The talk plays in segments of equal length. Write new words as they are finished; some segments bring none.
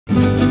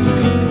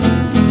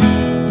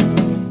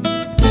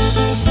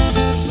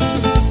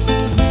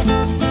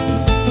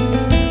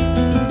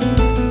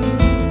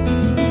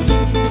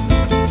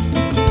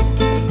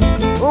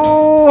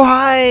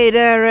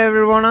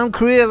I'm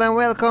Chrill and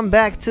welcome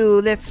back to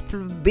Let's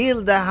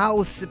Build a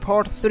House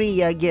Part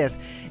 3, I guess.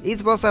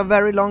 It was a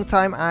very long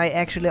time I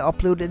actually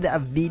uploaded a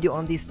video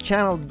on this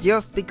channel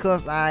just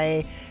because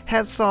I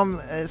had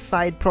some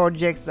side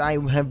projects I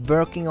have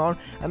working on.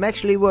 I'm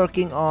actually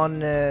working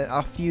on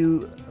a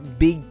few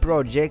big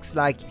projects,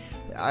 like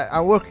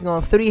I'm working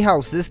on 3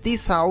 houses.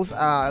 This house,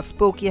 a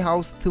spooky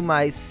house to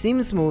my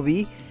Sims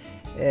movie,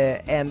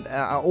 and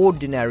an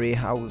ordinary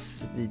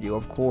house video,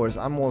 of course.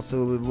 I'm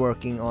also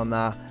working on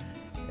a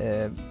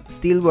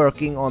still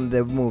working on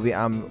the movie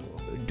I'm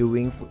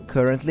doing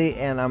currently,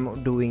 and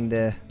I'm doing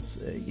the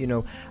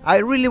I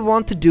really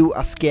want to do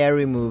a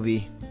scary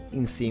movie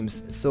in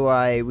Sims, so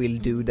I will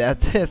do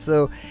that.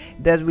 So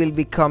that will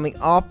be coming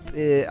up,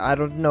 I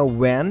don't know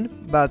when,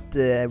 but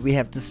we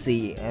have to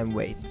see and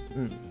wait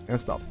and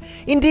stuff.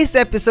 In this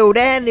episode,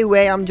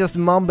 anyway, I'm just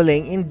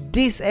mumbling. In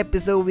this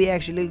episode we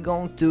actually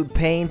going to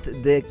paint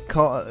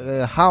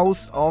the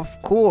house, of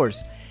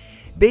course.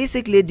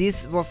 Basically,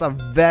 this was a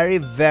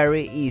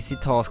very easy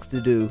task to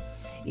do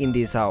in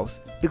this house,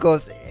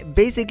 because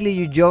basically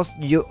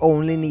you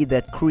only need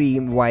that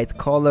cream white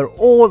color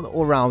all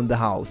around the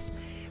house,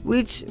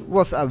 which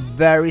was a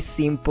very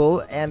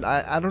simple, and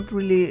I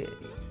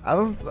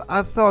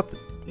thought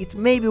it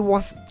maybe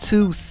was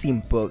too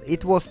simple.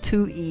 It was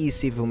too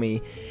easy for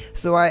me,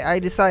 so I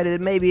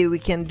decided maybe we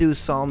can do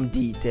some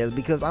detail,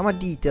 because I'm a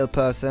detail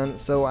person.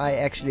 So I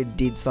actually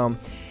did some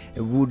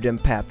wooden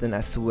pattern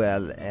as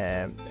well,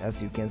 as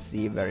you can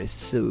see very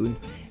soon.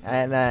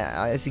 And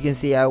as you can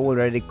see, I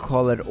already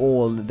colored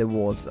all the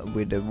walls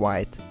with the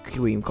white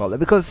cream color,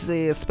 because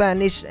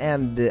Spanish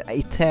and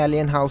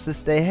Italian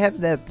houses, they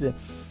have that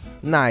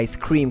nice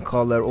cream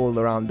color all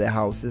around the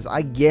houses.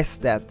 I guess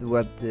that's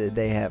what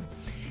they have,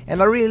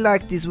 and I really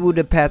like this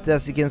wooden pattern,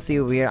 as you can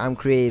see over here I'm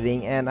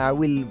creating, and I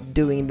will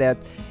doing that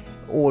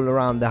all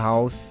around the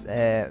house,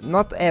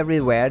 not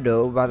everywhere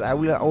though, but I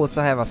will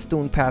also have a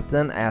stone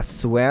pattern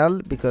as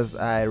well, because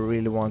I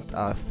really want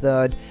a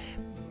third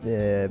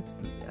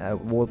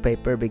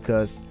wallpaper,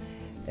 because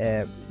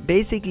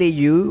basically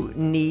you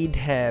need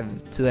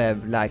to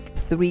have like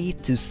 3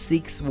 to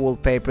 6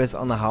 wallpapers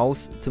on a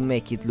house to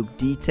make it look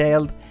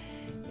detailed,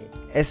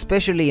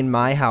 especially in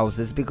my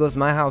houses, because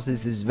my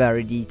houses is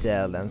very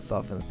detailed and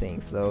stuff and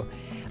things. So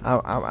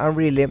I'm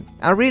really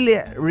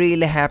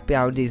happy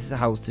how this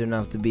house turned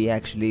out to be,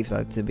 actually,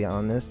 to be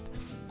honest,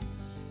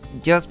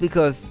 just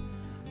because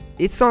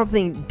it's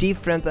something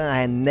different and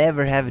I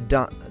never have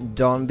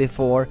done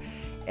before,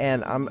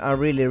 and I'm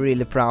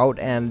really proud.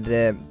 And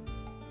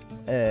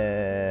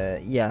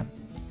yeah,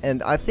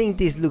 and I think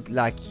this looked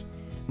like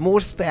more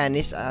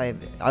Spanish. I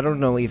don't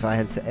know if I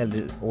had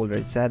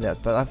already said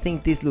that, but I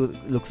think this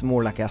looks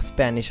more like a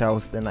Spanish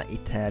house than an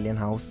Italian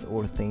house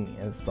or thing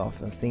and stuff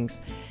and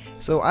things.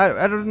 So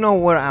I don't know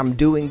what I'm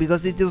doing,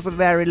 because it was a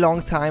very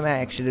long time I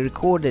actually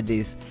recorded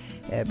this,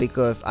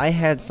 because I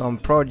had some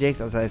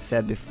projects, as I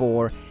said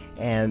before,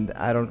 and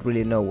I don't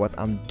really know what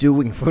I'm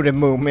doing for the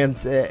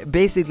moment.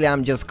 Basically,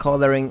 I'm just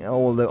coloring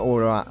all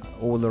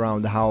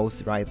around the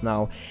house right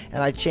now,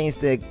 and I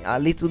changed a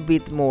little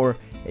bit more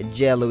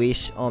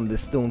yellowish on the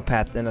stone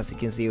pattern, as you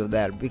can see over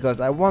there, because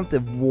I want the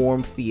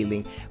warm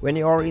feeling. When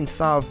you are in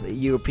South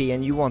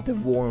European, you want the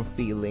warm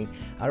feeling.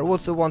 I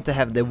also want to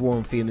have the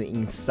warm feeling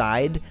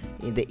inside,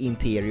 in the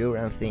interior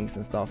and things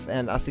and stuff.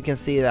 And as you can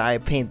see, I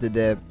painted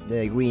the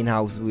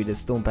greenhouse with the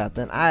stone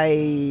pattern.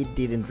 I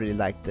didn't really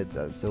like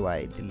that, so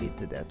I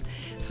deleted that.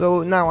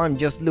 So now I'm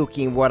just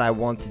looking what I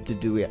wanted to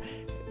do here.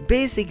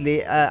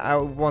 Basically, I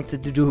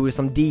wanted to do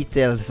some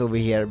details over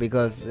here,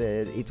 because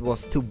it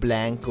was too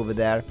blank over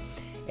there.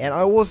 And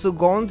I'm also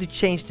going to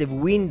change the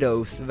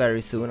windows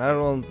very soon. I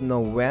don't know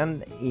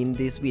when in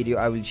this video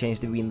I will change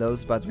the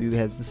windows, but we will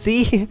have to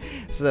see.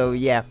 So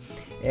yeah,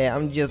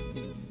 I'm just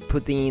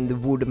putting in the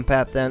wooden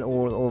pattern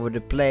all over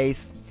the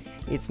place.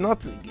 It's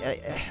not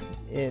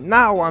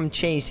now I'm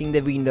changing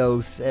the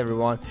windows,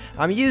 everyone.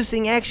 I'm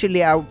using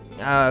actually a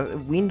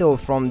window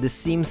from the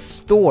Sims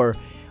store,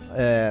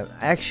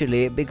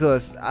 actually,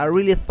 because I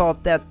really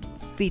thought that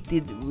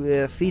fit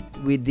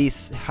with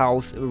this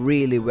house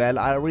really well.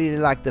 I really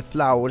like the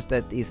flowers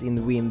that is in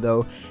the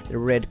window, the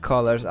red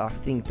colors. I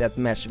think that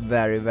match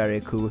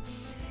very cool,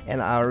 and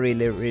I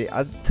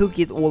I took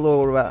it all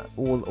over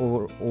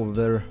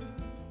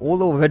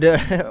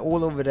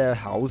the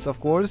house,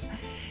 of course.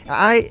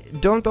 I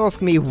don't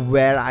ask me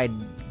where I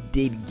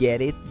did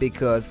get it,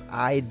 because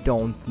I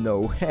don't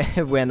know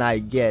when I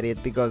get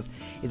it, because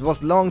it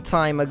was long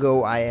time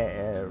ago. I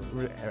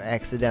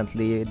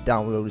accidentally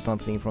downloaded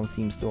something from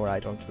Sim Store, I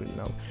don't really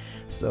know.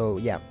 So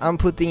yeah, I'm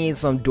putting in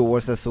some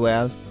doors as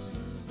well,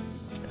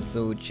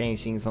 so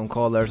changing some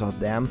colors of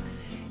them,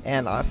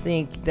 and I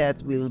think that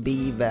will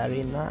be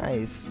very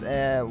nice.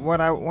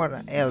 What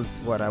else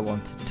I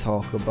want to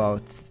talk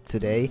about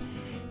today?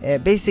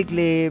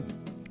 Basically,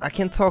 I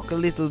can talk a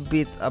little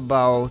bit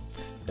about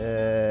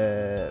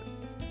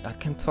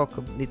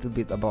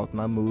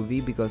my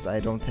movie, because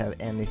I don't have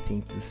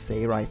anything to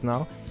say right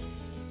now.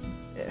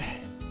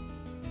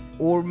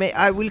 or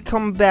I will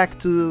come back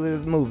to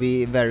the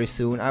movie very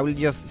soon. I will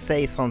just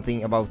say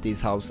something about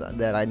this house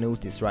that I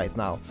noticed right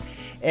now.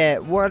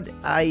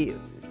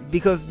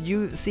 Because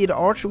you see the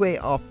archway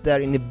up there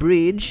in the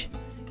bridge,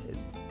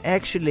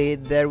 actually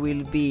there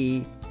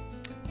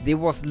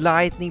was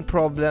lightning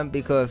problem,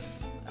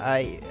 because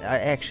I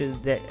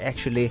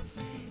actually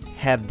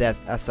had that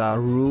as a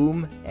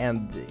room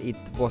and it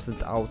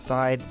wasn't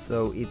outside,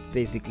 so it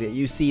basically,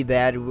 you see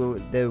that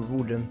the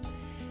wooden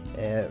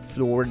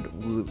floor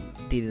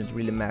didn't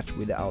really match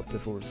with the outer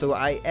floor, so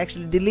I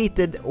actually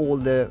deleted all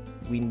the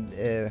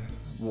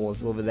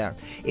walls over there.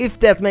 If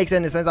that makes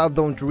any sense, I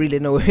don't really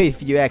know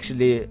if you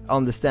actually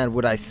understand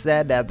what I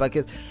said that,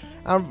 because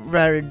I'm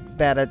very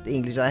bad at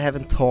English. I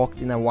haven't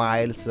talked in a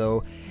while,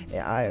 so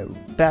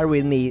bear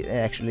with me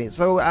actually.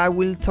 So I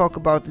will talk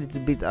about a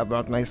little bit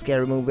about my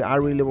scary movie. I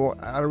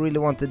really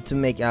wanted to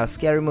make a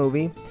scary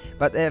movie,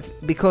 but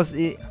because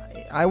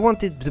I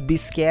wanted to be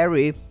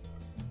scary,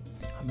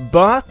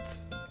 but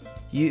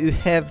you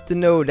have to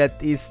know that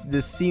it's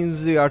the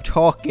scenes we are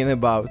talking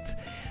about,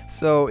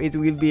 so it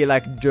will be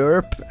like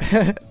derp.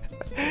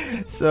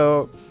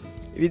 So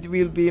it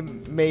will be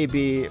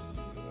maybe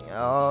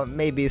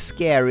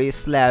scary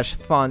slash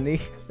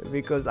funny,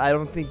 because I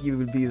don't think you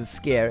will be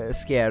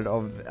scared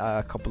of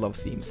a couple of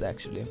scenes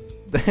actually.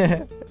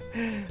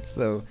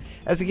 So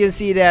as you can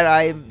see there,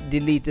 I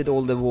deleted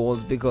all the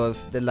walls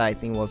because the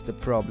lighting was the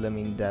problem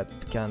in that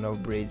kind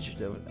of bridge.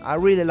 I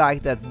really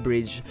like that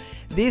bridge.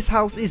 This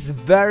house is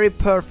very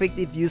perfect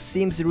if you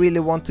seems really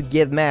want to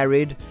get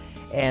married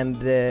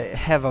and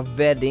have a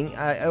wedding.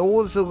 I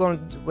also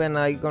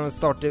gonna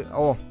start the,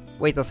 oh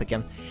wait a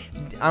second,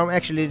 I'm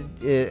actually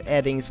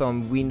adding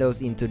some windows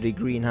into the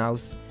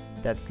greenhouse.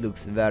 That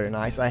looks very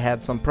nice. I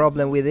had some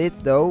problem with it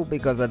though,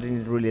 because I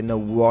didn't really know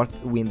what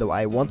window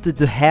I wanted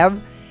to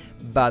have,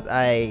 but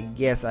I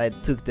guess I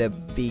took the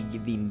big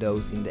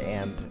windows in the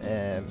end.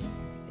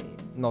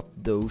 Not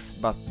those,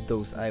 but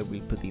those I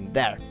will put in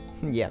there.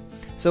 Yeah,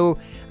 so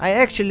I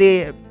have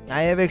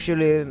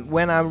actually,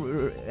 when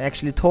I'm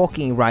actually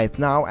talking right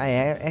now, I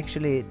have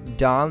actually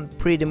done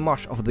pretty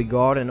much of the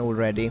garden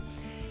already.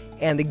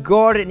 And the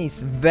garden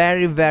is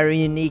very, very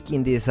unique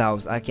in this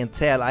house, I can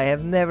tell. I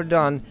have never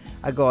done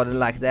a garden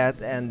like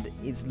that, and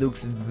it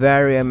looks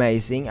very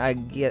amazing. I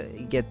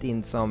get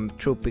in some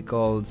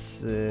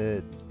tropicals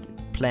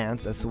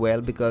plants as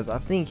well, because I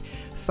think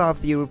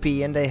South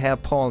European, they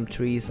have palm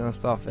trees and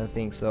stuff and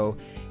things, so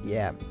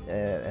yeah,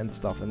 and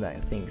stuff and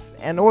that things.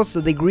 And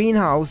also the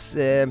greenhouse,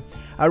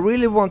 I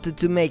really wanted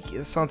to make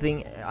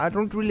something. I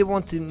don't really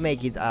want to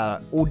make it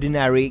a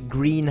ordinary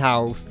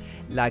greenhouse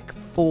like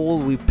full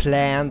with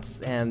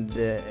plants and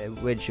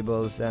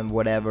vegetables and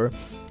whatever.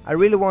 I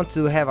really want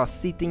to have a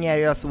sitting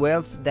area as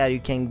well, so that you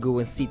can go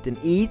and sit and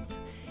eat,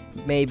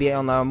 maybe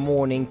on a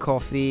morning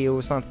coffee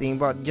or something,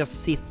 but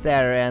just sit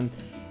there and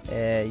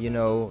you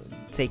know,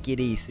 take it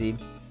easy.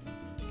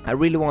 I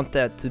really want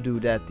to do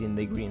that in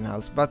the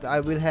greenhouse, but I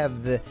will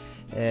have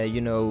you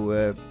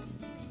know,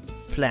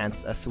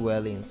 plants as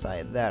well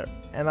inside there,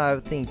 and I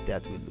think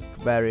that will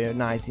look very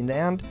nice in the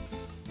end.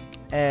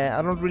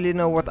 I don't really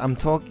know what I'm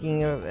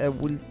talking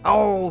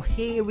oh,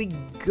 here we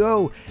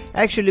go.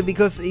 Actually,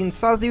 because in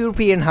South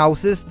European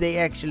houses they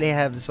actually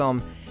have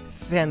some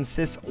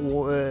fences,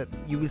 or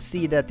you will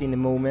see that in a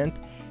moment,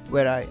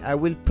 where I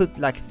will put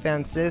like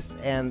fences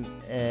and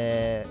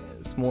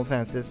small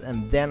fences,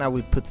 and then I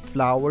will put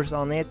flowers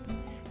on it,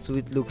 so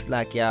it looks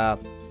like a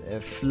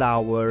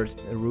flower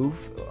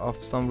roof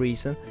of some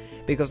reason,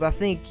 because I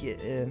think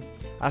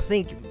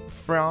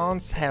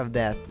France have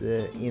that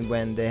in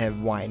when they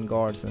have wine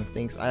gardens and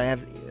things. I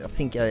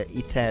think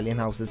Italian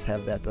houses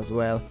have that as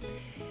well.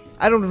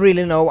 I don't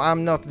really know.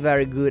 I'm not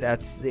very good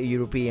at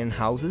European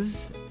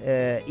houses,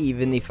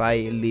 even if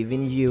I live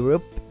in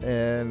Europe,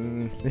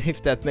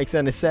 if that makes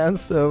any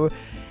sense. So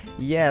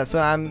yeah, so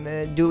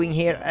I'm doing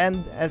here,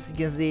 and as you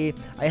can see,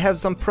 I have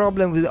some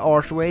problem with the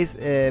archways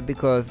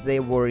because they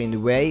were in the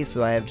way,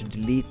 so I have to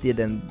delete it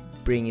and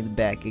bring it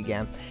back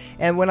again.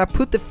 And when I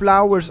put the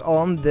flowers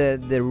on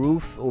the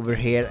roof over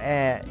here,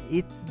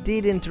 it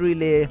didn't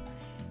really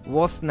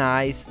was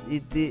nice.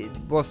 It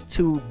was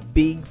too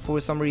big for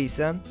some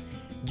reason,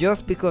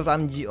 just because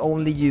I'm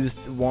only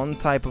used one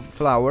type of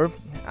flower.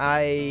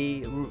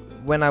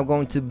 When I'm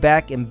going to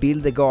back and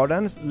build the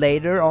gardens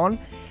later on,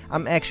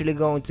 I'm actually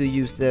going to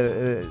use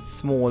the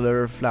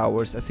smaller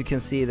flowers. As you can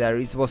see there,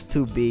 it was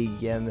too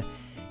big, and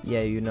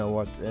yeah, you know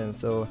what. And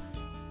so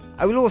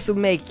I will also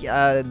make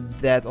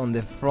that on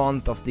the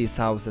front of this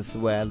house as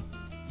well,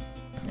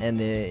 and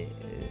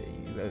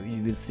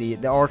you will see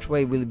the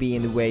archway will be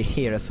in the way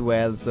here as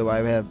well, so I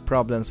have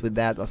problems with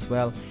that as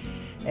well.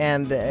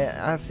 And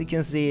as you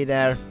can see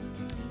there,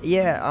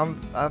 yeah,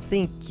 I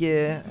think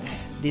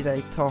did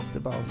I talked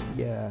about,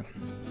 yeah,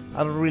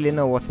 I don't really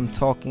know what I'm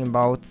talking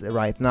about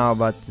right now,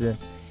 but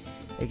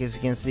as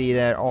you can see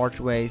there,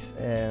 archways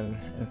and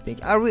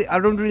think I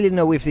don't really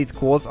know if it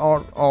calls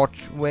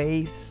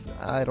archways.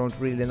 I don't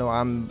really know.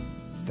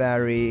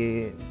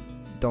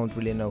 Don't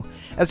really know.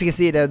 As you can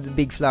see, the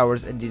big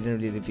flowers didn't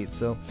really fit,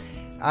 so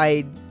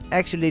I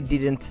actually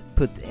didn't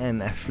put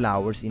any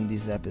flowers in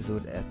this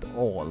episode at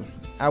all.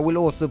 I will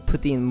also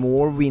put in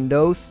more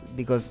windows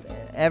because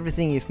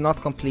everything is not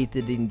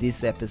completed in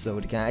this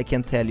episode. I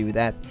can tell you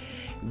that.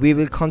 We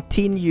will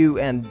continue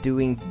and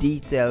doing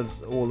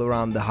details all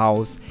around the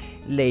house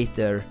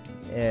later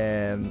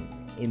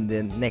in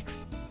the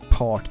next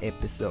part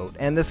episode.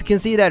 And as you can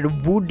see, that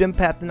wooden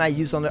pattern I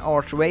use on the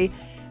archway,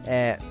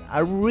 I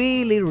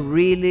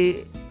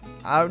really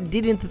I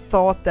didn't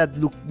thought that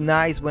looked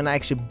nice when I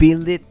actually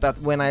build it, but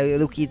when I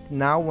look at it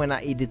now, when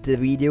I edit the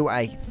video,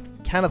 I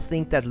kind of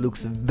think that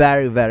looks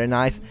very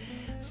nice.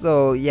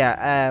 So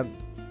yeah,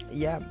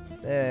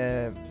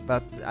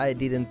 but I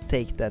didn't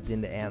take that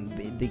in the end.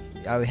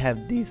 I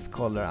have this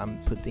color I'm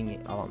putting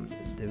it on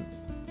the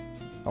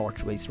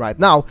archways right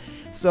now.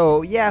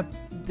 So yeah,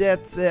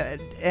 that's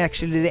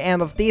actually the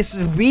end of this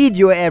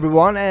video,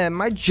 everyone.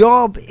 My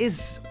job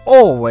is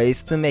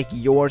always to make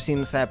your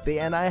Sims happy,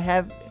 and I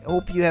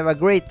hope you have a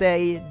great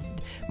day,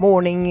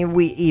 morning,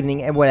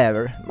 evening, and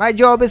whatever. My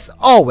job is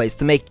always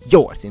to make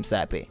your Sims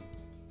happy.